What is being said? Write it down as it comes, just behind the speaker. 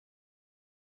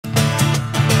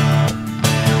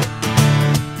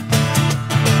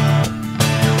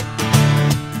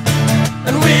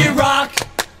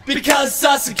Because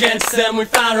us against them, we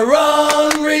found our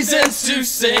own reasons to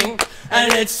sing.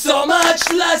 And it's so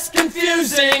much less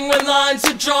confusing when lines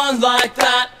are drawn like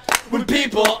that. When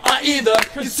people are either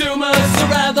consumers or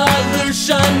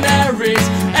revolutionaries,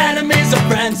 enemies or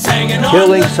friends hanging on.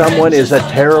 Killing someone is a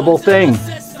terrible thing.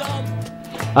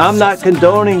 I'm not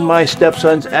condoning my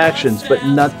stepson's actions, but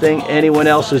nothing anyone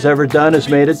else has ever done has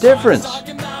made a difference.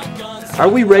 Are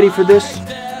we ready for this?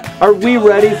 Are we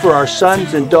ready for our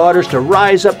sons and daughters to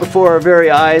rise up before our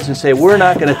very eyes and say, we're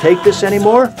not going to take this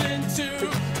anymore?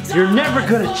 You're never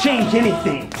going to change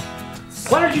anything.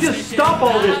 Why don't you just stop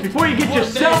all this before you get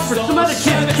yourself or some other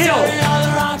kid killed?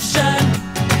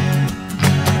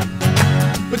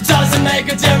 But doesn't make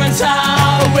a difference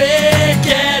how we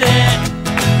get it.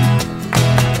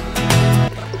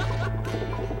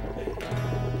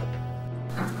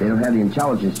 They don't have the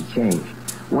intelligence to change.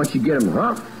 Once you get them,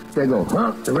 they go,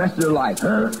 the rest of their life,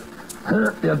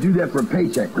 they'll do that for a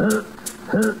paycheck, You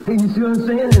see what I'm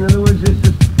saying? In other words, it's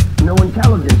just no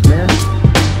intelligence, man.